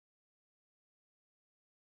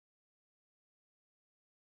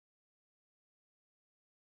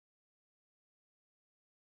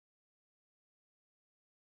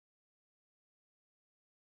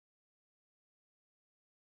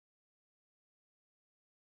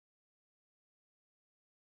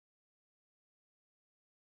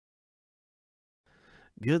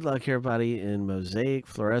Good luck, everybody, in Mosaic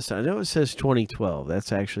Fluorescent. I know it says 2012.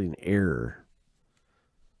 That's actually an error.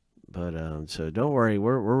 But so don't worry.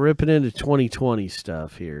 We're ripping into 2020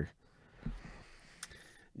 stuff here.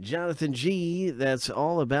 Jonathan G, that's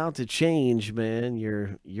all about to change, man.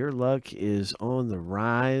 Your luck is on the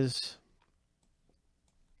rise.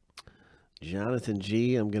 Jonathan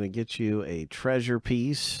G, I'm going to get you a treasure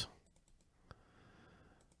piece.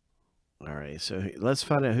 All right, so let's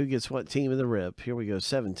find out who gets what team in the rip. Here we go,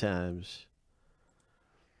 7 times.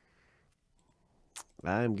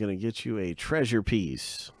 I'm going to get you a treasure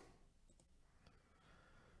piece.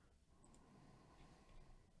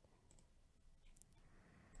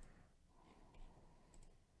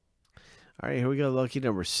 All right, here we go. Lucky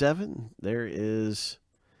number 7. There is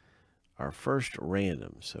our first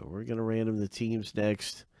random. So we're going to random the teams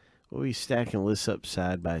next. We'll be stacking lists up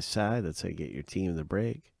side by side. That's how you get your team in the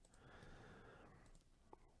break.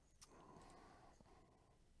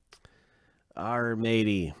 R,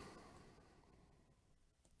 matey.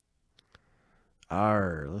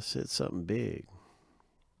 R, let's hit something big.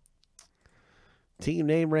 Team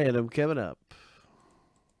name random coming up.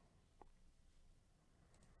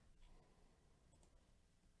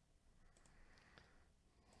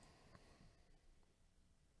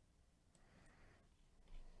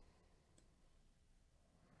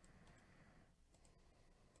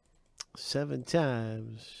 Seven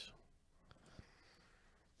times.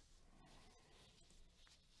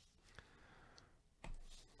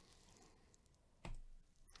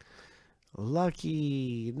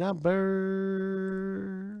 Lucky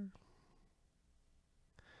number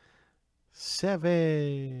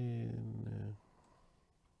 7.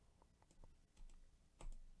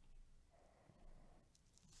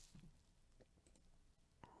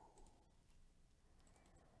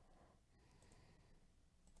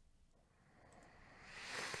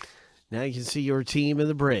 Now you can see your team in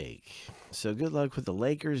the break. So good luck with the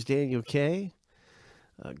Lakers, Daniel K.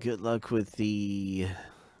 Good luck with the...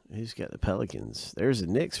 Who's got the Pelicans? There's the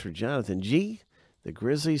Knicks for Jonathan G. The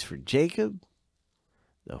Grizzlies for Jacob.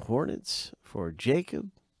 The Hornets for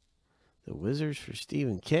Jacob. The Wizards for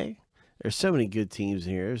Stephen K. There's so many good teams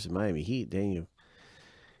in here. There's the Miami Heat. Daniel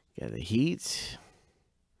got the Heat.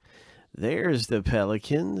 There's the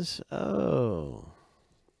Pelicans. Oh.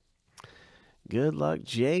 Good luck,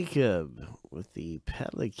 Jacob, with the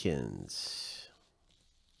Pelicans.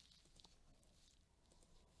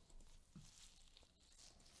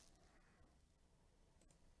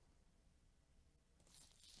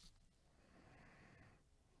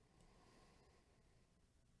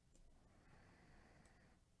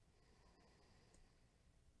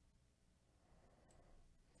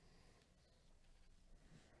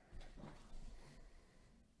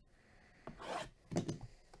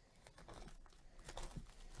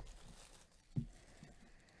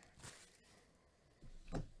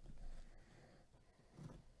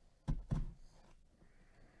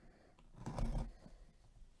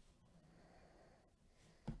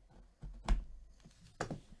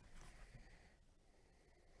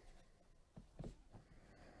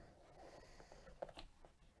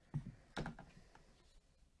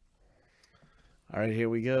 All right, here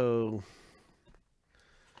we go.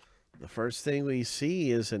 The first thing we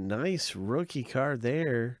see is a nice rookie card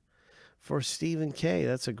there for Stephen K.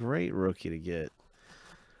 That's a great rookie to get.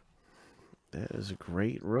 That is a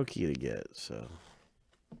great rookie to get. So,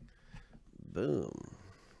 boom.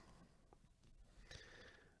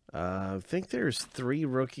 I think there's 3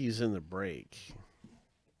 rookies in the break.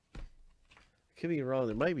 Could be wrong.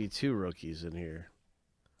 There might be 2 rookies in here.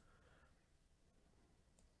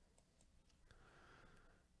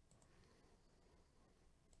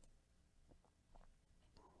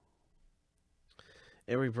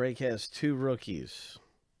 Every break has 2 rookies.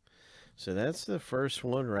 So that's the first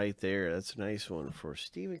one right there. That's a nice one for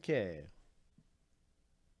Stephen K.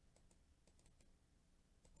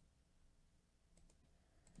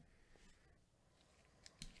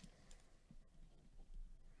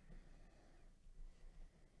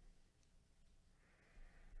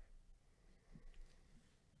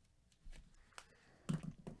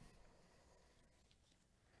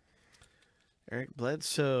 Eric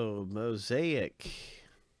Bledsoe, Mosaic,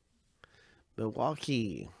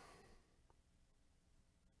 Milwaukee.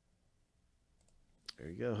 There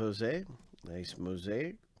you go, Jose. Nice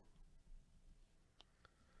Mosaic.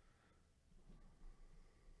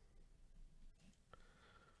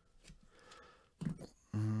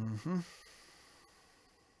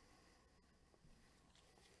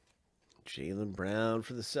 Jaylen Brown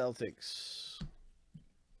for the Celtics.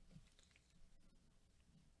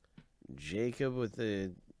 Jacob with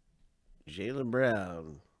the Jaylen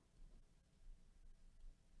Brown.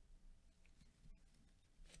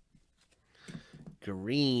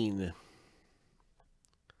 Green.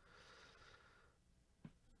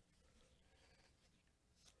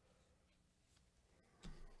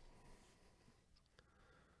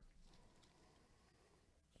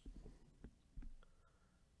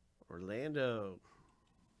 Orlando.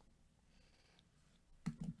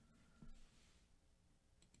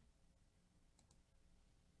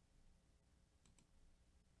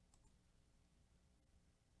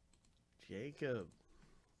 Jacob.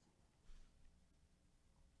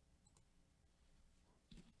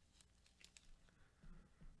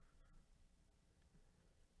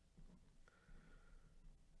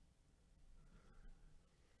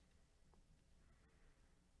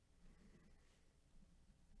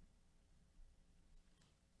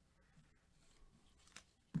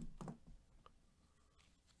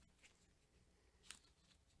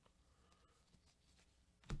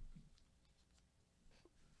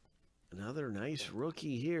 Another nice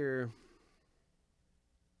rookie here.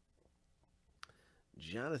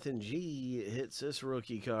 Jonathan G hits this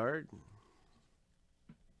rookie card.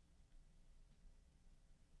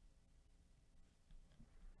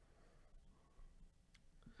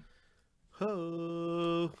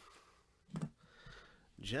 Ho!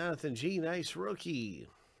 Jonathan G, nice rookie.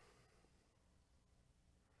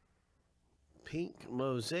 Pink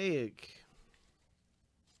Mosaic.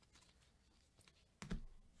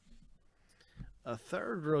 A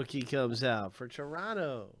third rookie comes out for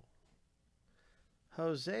Toronto.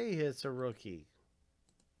 Jose hits a rookie.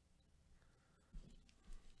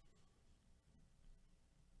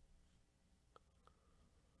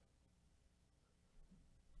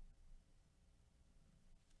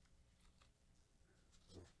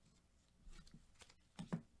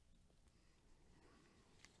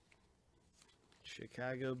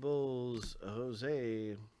 Chicago Bulls,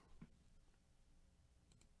 Jose.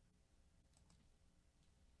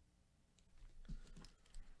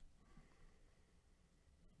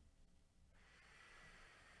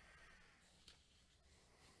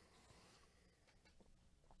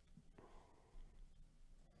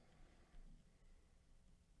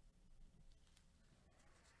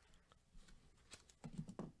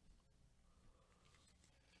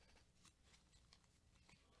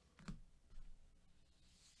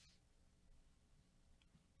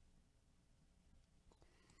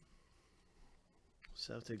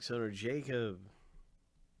 Celtics owner Jacob.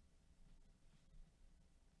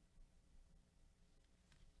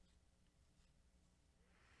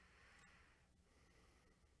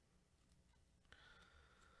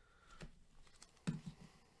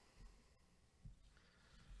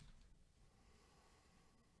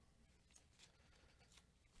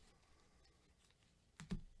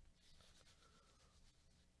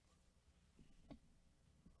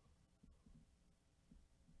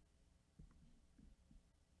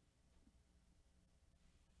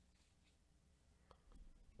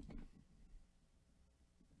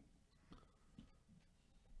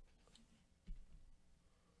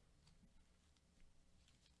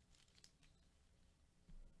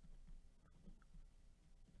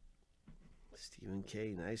 Stephen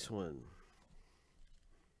K, nice one.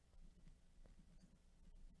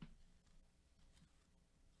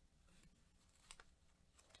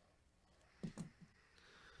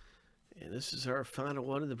 And this is our final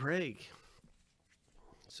one of the break.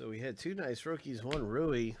 So we had two nice rookies, one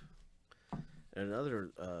Rui, and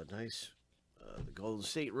another nice the Golden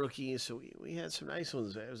State rookie. So we had some nice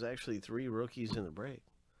ones. It was actually three rookies in the break.